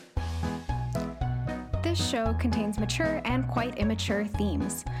This show contains mature and quite immature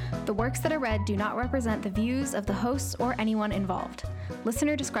themes. The works that are read do not represent the views of the hosts or anyone involved.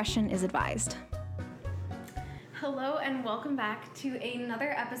 Listener discretion is advised. Hello and welcome back to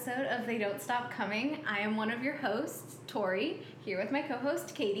another episode of They Don't Stop Coming. I am one of your hosts, Tori, here with my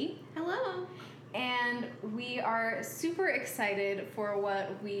co-host, Katie. Hello. And we are super excited for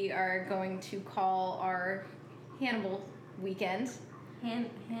what we are going to call our Hannibal weekend. Hannah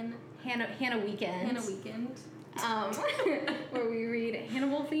weekend. Hannah weekend. Where we read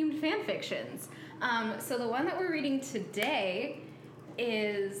Hannibal-themed fan fictions. So the one that we're reading today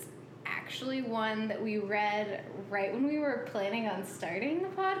is actually one that we read right when we were planning on starting the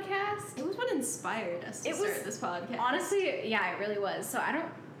podcast. It was what inspired us to start this podcast. Honestly, yeah, it really was. So I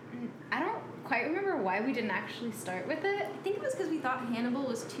don't quite remember why we didn't actually start with it. I think it was because we thought Hannibal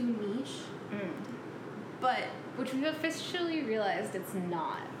was too niche. But which we've officially realized it's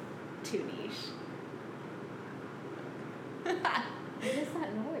not too niche. What is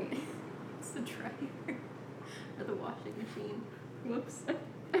that noise? It's the dryer or the washing machine. Whoops.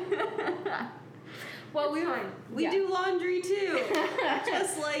 Well, we do laundry too,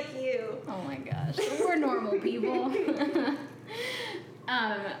 just like you. Oh my gosh, we're normal people.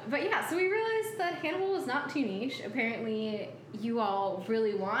 But yeah, so we realized that Hannibal was not too niche. Apparently, you all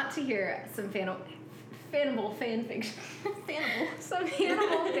really want to hear some Hannibal fan fiction. Some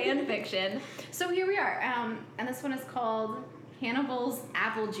Hannibal fan fiction. So here we are, and this one is called Hannibal's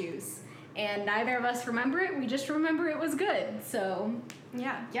Apple Juice. And neither of us remember it. We just remember it was good. So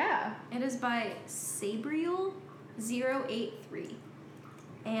yeah. It is by Sabriel083.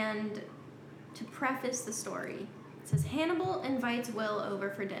 And to preface the story, it says Hannibal invites Will over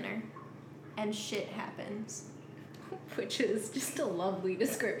for dinner, and shit happens. Which is just a lovely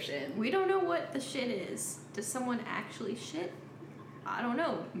description. We don't know what the shit is. Does someone actually shit? I don't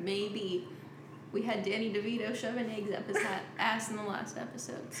know. Maybe. We had Danny DeVito shoving eggs up his ass in the last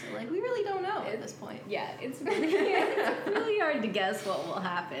episode. So, we really don't know at this point. Yeah, it's really hard to guess what will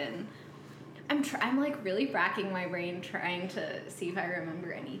happen. I'm really racking my brain trying to see if I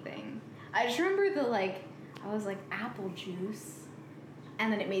remember anything. I just remember I was like, apple juice.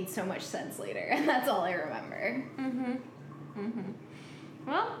 And then it made so much sense later. And that's all I remember.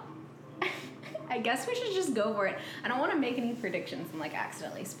 Well, I guess we should just go for it. I don't want to make any predictions and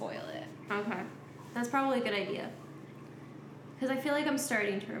accidentally spoil it. Okay. That's probably a good idea. Because I feel like I'm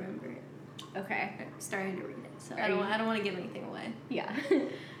starting to remember it. Okay. I'm starting to read it. So I don't want to give anything away. Yeah.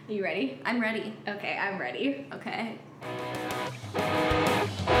 You ready? I'm ready. Okay, I'm ready. Okay.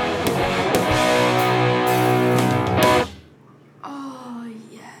 Oh,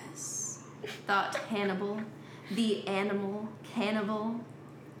 yes. Thought Hannibal, the animal cannibal.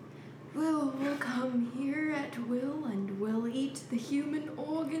 Will come here at will and will eat the human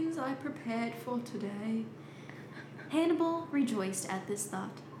organs I prepared for today. Hannibal rejoiced at this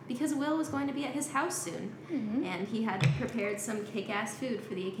thought, because Will was going to be at his house soon, and he had prepared some kick-ass food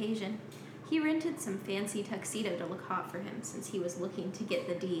for the occasion. He rented some fancy tuxedo to look hot for him, since he was looking to get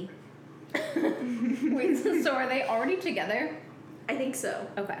the D. Wait, so are they already together? I think so.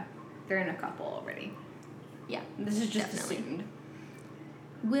 Okay. They're in a couple already. Yeah. This is just definitely assumed.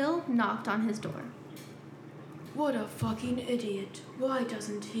 Will knocked on his door. What a fucking idiot. Why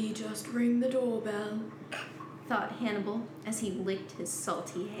doesn't he just ring the doorbell? Thought Hannibal as he licked his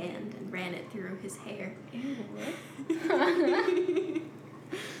salty hand and ran it through his hair.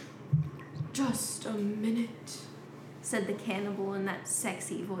 Just a minute, said the cannibal in that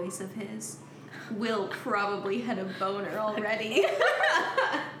sexy voice of his. Will probably had a boner already.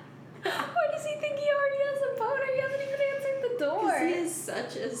 Why does he think he already has a boner? He hasn't even answered the door. Because he has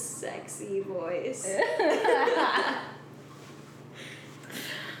such a sexy voice.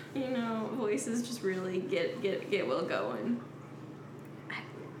 Voices just really get Will going.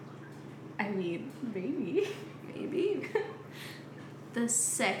 I mean, maybe. Maybe. The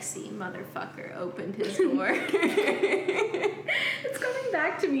sexy motherfucker opened his door. It's coming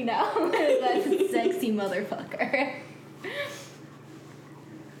back to me now. That sexy motherfucker.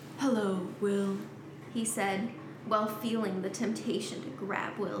 Hello, Will, he said, while feeling the temptation to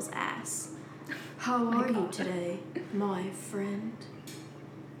grab Will's ass. How are you today, my friend?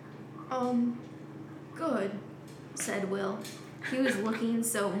 Good, said Will. He was looking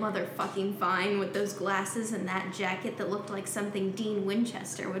so motherfucking fine with those glasses and that jacket that looked like something Dean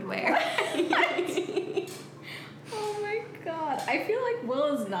Winchester would wear. Oh my god. I feel like Will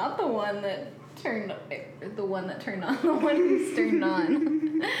is not the one that turned on the one who's turned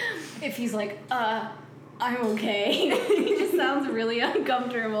on. If he's like, I'm okay. He just sounds really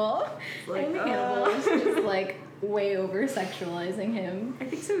uncomfortable. Like, and Hannibal is just like, way over sexualizing him. I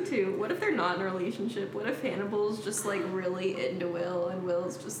think so too. What if they're not in a relationship? What if Hannibal's just like really into Will and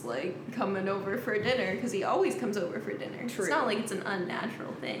Will's just like coming over for dinner? Because he always comes over for dinner. True. It's not like it's an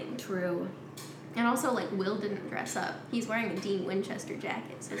unnatural thing. True. And also, like, Will didn't dress up. He's wearing a Dean Winchester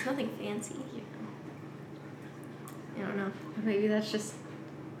jacket, so it's nothing fancy. I don't know. Maybe that's just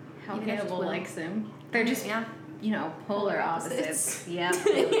how Maybe that's just Hannibal Will. likes him. They're just, Yeah. you know, polar Polar opposites. opposites. Yep,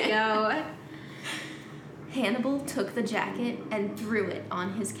 there we go. Hannibal took the jacket and threw it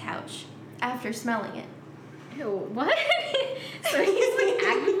on his couch after smelling it. Ew, what? So he's like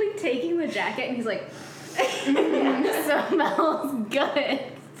actively taking the jacket and he's like, smells good.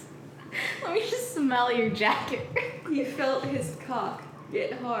 Let me just smell your jacket. He felt his cock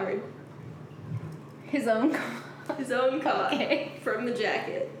get hard. His own cock. His own cock Okay. from the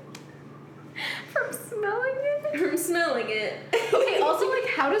jacket. From smelling it? From smelling it. Okay, also, like,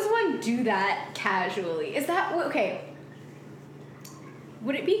 how does one do that casually? Is that, okay.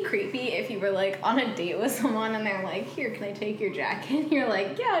 Would it be creepy if you were, like, on a date with someone and they're like, here, can I take your jacket? And you're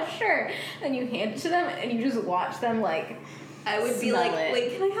like, yeah, sure. And you hand it to them and you just watch them, like, I would be smell like, it.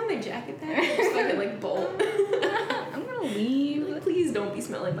 wait, can I have my jacket back? I just fucking, like, bolt. I'm gonna leave. Please don't be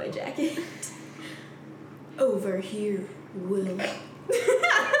smelling my jacket. Over here, Will.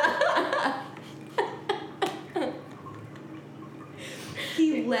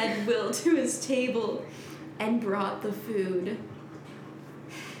 He led Will to his table and brought the food.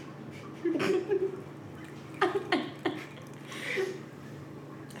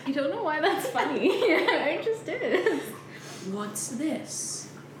 I don't know why that's funny. It just is. What's this?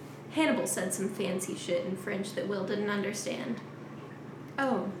 Hannibal said some fancy shit in French that Will didn't understand.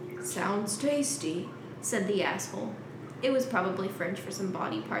 Oh, sounds tasty. Said the asshole. It was probably French for some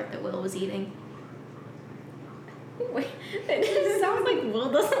body part that Will was eating. Wait, it just sounds like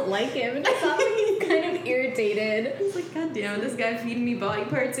Will doesn't like him. It just sounds like he's kind of irritated. He's like, God damn it, this guy feeding me body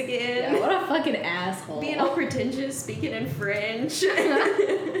parts again. Yeah, what a fucking asshole. Being all pretentious, speaking in French.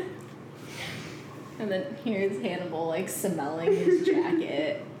 And then here's Hannibal, like, smelling his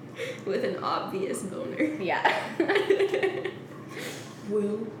jacket. With an obvious boner. Yeah.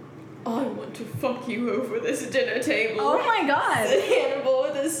 Will, I want to fuck you over this dinner table. Oh my god. Said Hannibal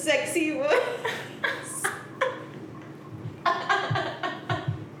with a sexy voice.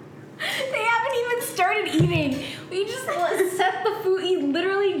 They haven't even started eating. We just set the food. He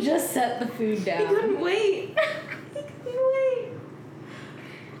literally just set the food He down. couldn't wait. He couldn't wait.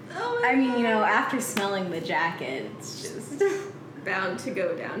 Oh my I mean, you God. know, after smelling the jacket, it's just... Bound to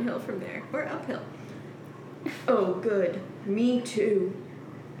go downhill from there. Or uphill. Oh, good. Me too.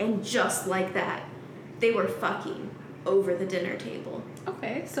 And just like that, they were fucking over the dinner table.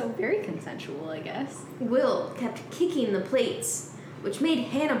 Okay, so very consensual, I guess. Will kept kicking the plates, which made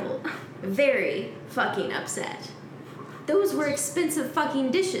Hannibal very fucking upset. Those were expensive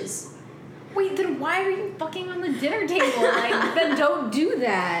fucking dishes. Wait, then why are you fucking on the dinner table? Like, then don't do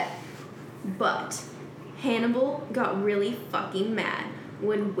that. But Hannibal got really fucking mad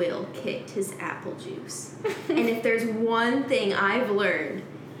when Will kicked his apple juice. And if there's one thing I've learned,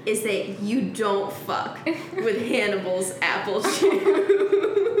 is that you don't fuck with Hannibal's apple juice.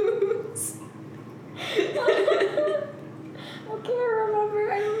 Okay,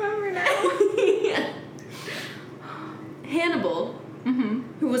 I remember now. Yeah. Hannibal,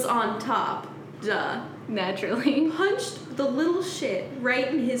 who was on top, Naturally. punched the little shit right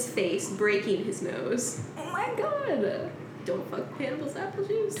in his face, breaking his nose. Oh my god. Don't fuck with Hannibal's apple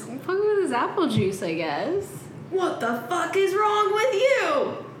juice. Don't fuck with his apple juice, I guess. What the fuck is wrong with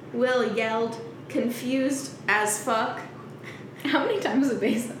you? Will yelled, confused as fuck. How many times have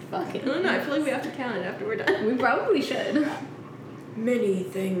they said fucking? I don't know, I feel like we have to count it after we're done. We probably should. Many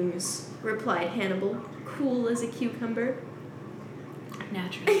things. Replied Hannibal, cool as a cucumber.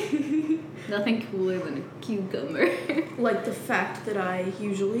 Naturally. Nothing cooler than a cucumber. Like the fact that I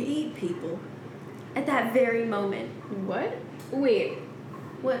usually eat people. At that very moment, What? Wait.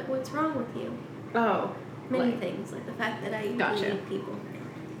 what's wrong with you? Oh. Many Like- things, like the fact that I usually Gotcha. eat people.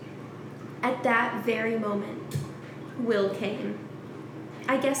 At that very moment, Will came.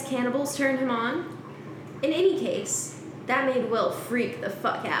 I guess cannibals turned him on. In any case, that made Will freak the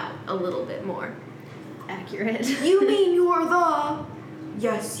fuck out a little bit more. Accurate. You mean you're the...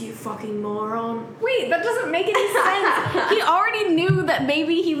 Yes, you fucking moron. Wait, that doesn't make any sense. He already knew that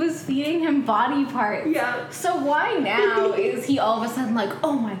maybe he was feeding him body parts. Yeah. So why now is he all of a sudden like,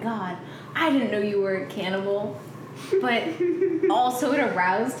 oh my god, I didn't know you were a cannibal. But also it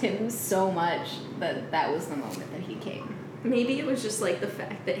aroused him so much that that was the moment that he came. Maybe it was just like the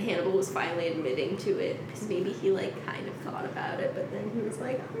fact that Hannibal was finally admitting to it, because maybe he like kind of thought about it, but then he was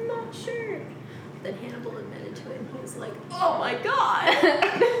like, I'm not sure. Then Hannibal admitted to it, and he was like, "Oh my god!"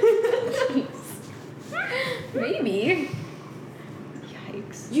 Maybe.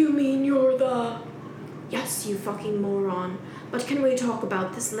 Yikes. You mean you're the... Yes, you fucking moron. But can we talk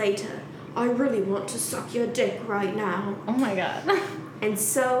about this later? I really want to suck your dick right now. Oh my god. And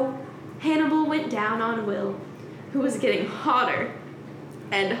so, Hannibal went down on Will, who was getting hotter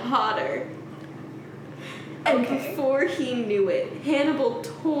and hotter. And before he knew it, Hannibal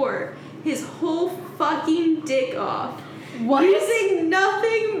tore his whole fucking dick off. What? Using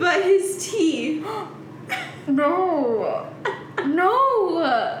nothing but his teeth. No.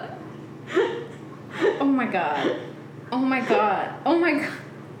 No. Oh my god. Oh my god. Oh my god.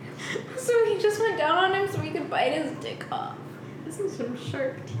 So he just went down on him so he could bite his dick off. This is some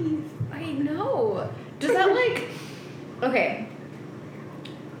sharp teeth. I know. Does that like... Okay.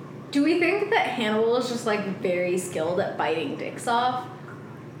 Do we think that Hannibal is just like very skilled at biting dicks off?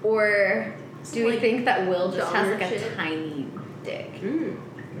 Or do we Like, think that Will just has like a shit. tiny dick?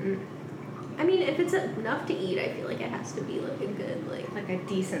 I mean, if it's enough to eat, I feel like it has to be like a good, Like a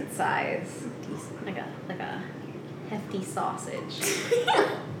decent size. decent. Like a hefty sausage.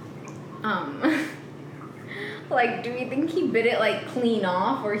 Like, do we think he bit it like clean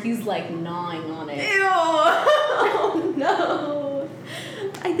off, or he's like gnawing on it? Ew! Oh no!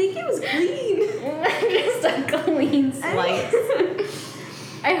 I think it was clean. Just a clean slice.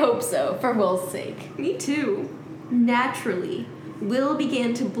 I hope so, for Will's sake. Me too. Naturally, Will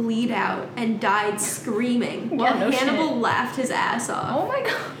began to bleed out and died screaming while no Hannibal shit. laughed his ass off. Oh my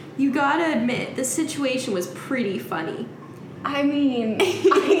god. You gotta admit, the situation was pretty funny. I mean,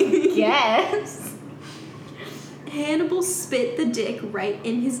 I guess. Hannibal spit the dick right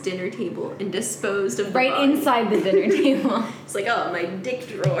in his dinner table and disposed of the Right body. inside the dinner table. It's like, oh, my dick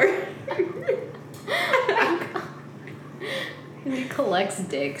drawer. He collects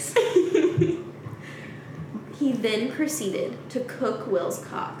dicks. He then proceeded to cook Will's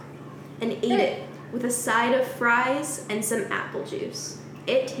cock and ate it with a side of fries and some apple juice.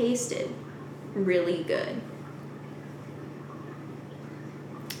 It tasted really good.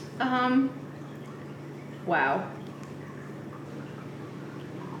 Wow.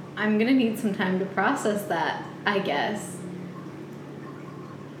 I'm gonna need some time to process that, I guess.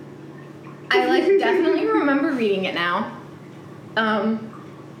 I like definitely remember reading it now.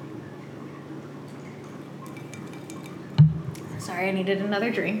 Sorry, I needed another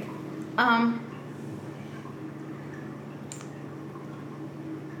drink.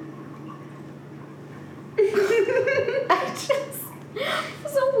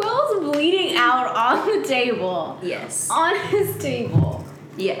 So Will's bleeding out on the table. Yes. On his table.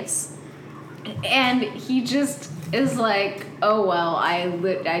 Yes. And he just is like, oh well,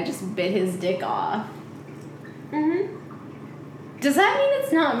 I just bit his dick off. Mm-hmm. Does that mean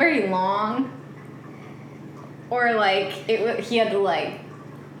it's not very long? Or like he had to like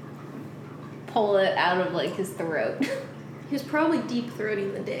pull it out of like his throat? He was probably deep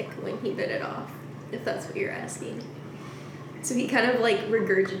throating the dick when he bit it off, if that's what you're asking. So he kind of like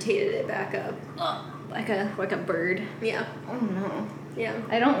regurgitated it back up. Like a bird. Yeah. Oh no. Yeah.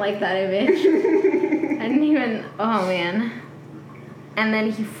 I don't like that image. I didn't even. Oh man. And then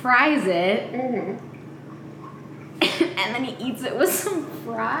he fries it. Mm-hmm. And then he eats it with some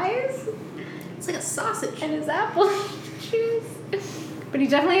fries It's like a sausage. and his apple juice. But he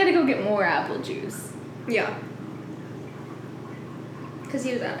definitely had to go get more apple juice. Yeah. Because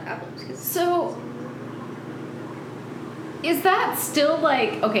he was out of apple juice. So, is that still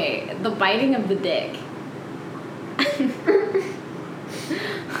like, okay, the biting of the dick?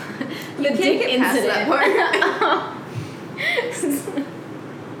 The can't dick get past incident. that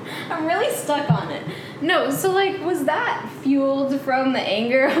I'm really stuck on it. No, so like, was that fueled from the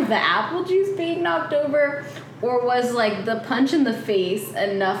anger of the apple juice being knocked over? Or was like the punch in the face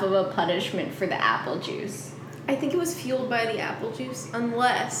enough of a punishment for the apple juice? I think it was fueled by the apple juice,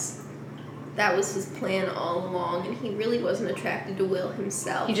 unless that was his plan all along and he really wasn't attracted to Will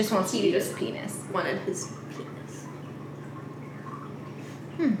himself. He just wants to eat his just penis. wanted his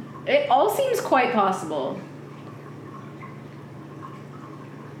penis. It all seems quite possible.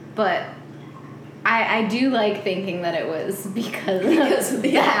 But I do like thinking that it was because of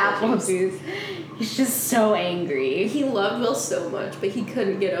the apple juice. He's just so angry. He loved Will so much, but he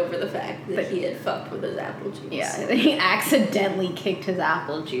couldn't get over the fact that he had fucked with his apple juice. Yeah, he accidentally kicked his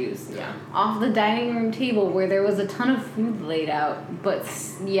apple juice Yeah. off the dining room table where there was a ton of food laid out, but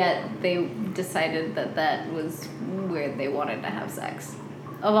yet they decided that that was where they wanted to have sex.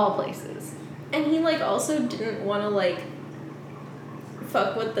 Of all places. And he, like, also didn't want to, like,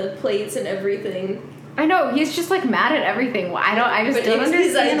 fuck with the plates and everything I know, he's just like mad at everything. I just But don't it's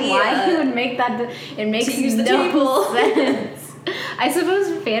his understand idea why he would make that. It makes use the no table. sense. I suppose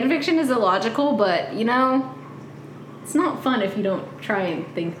fanfiction is illogical, but you know, it's not fun if you don't try and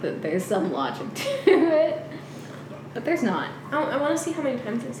think that there's some logic to it. But there's not. I want to see how many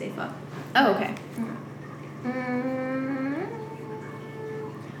times they say fuck. Oh, okay.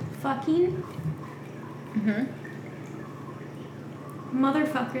 Fucking. Mhm.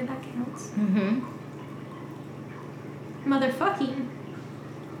 Motherfucker, that counts. Mhm. Motherfucking.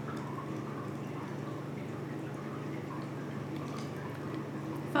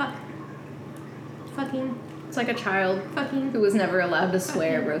 Fuck. Fucking. It's like a child Fucking. who was never allowed to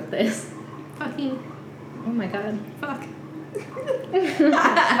swear Fucking. wrote this. Fucking. Oh my god. Fuck.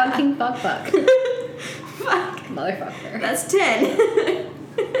 Fucking fuck. Fuck. Motherfucker. That's 10.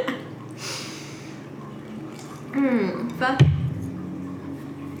 Fuck.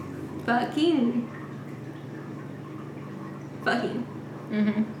 Fucking. Fucking.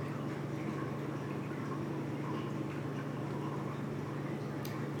 Mhm.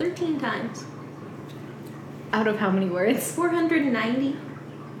 $13 times. Out of how many words? 490.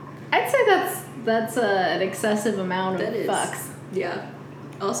 I'd say that's an excessive amount of That is. fucks. Yeah.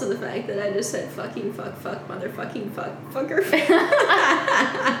 Also the fact that I just said fucking fuck fuck motherfucking fuck fucker.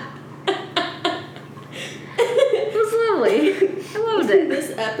 It was lovely. I loved it.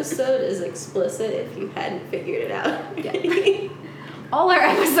 This episode is explicit if you hadn't figured it out. Yeah. All our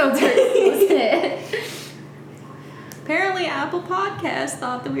episodes are explicit. Apparently Apple Podcasts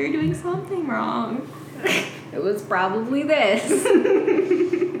thought that we were doing something wrong. It was probably this.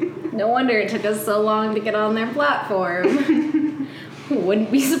 No wonder it took us so long to get on their platform.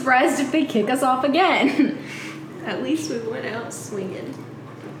 Wouldn't be surprised if they kick us off again. At least we went out swinging.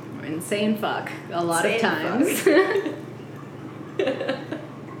 And saying fuck a lot of Saying times.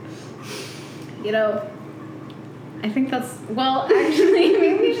 You know, I think that's, well, actually,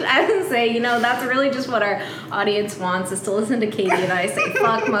 maybe we should, I would say, you know, that's really just what our audience wants, is to listen to Katie and I say,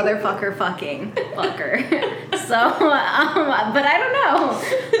 fuck, motherfucker, fucking, fucker. So, but I don't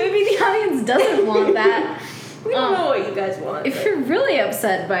know. Maybe the audience doesn't want that. We don't know what you guys want. If you're really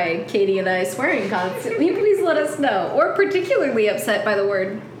upset by Katie and I swearing constantly, please let us know. Or particularly upset by the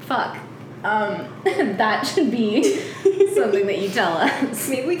word fuck. That should be something that you tell us.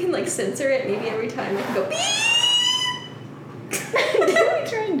 Maybe we can like censor it. Maybe every time we can go beep. Didn't we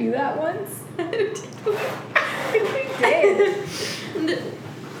try and do that once? We did.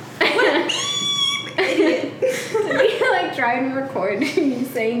 Idiot. Did we like try and record you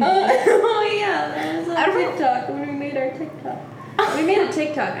saying Oh yeah, that was I on don't- TikTok when we made our TikTok. We made a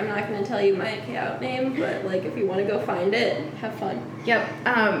TikTok. I'm not gonna tell you my account name, but like if you want to go find it, have fun. Yep,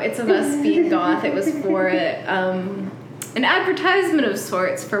 it's of us being goth. It was for an advertisement of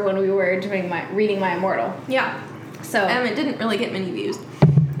sorts for when we were doing reading My Immortal. Yeah. So It didn't really get many views,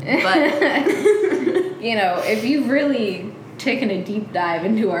 but you know, if you've really taken a deep dive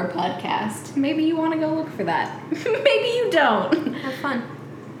into our podcast, maybe you want to go look for that. Maybe you don't. have fun.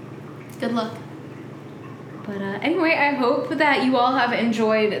 Good luck. But anyway, I hope that you all have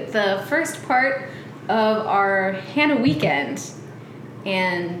enjoyed the first part of our Hannah weekend,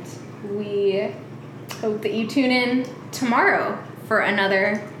 and we hope that you tune in tomorrow for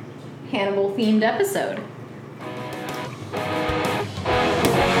another Hannibal themed episode.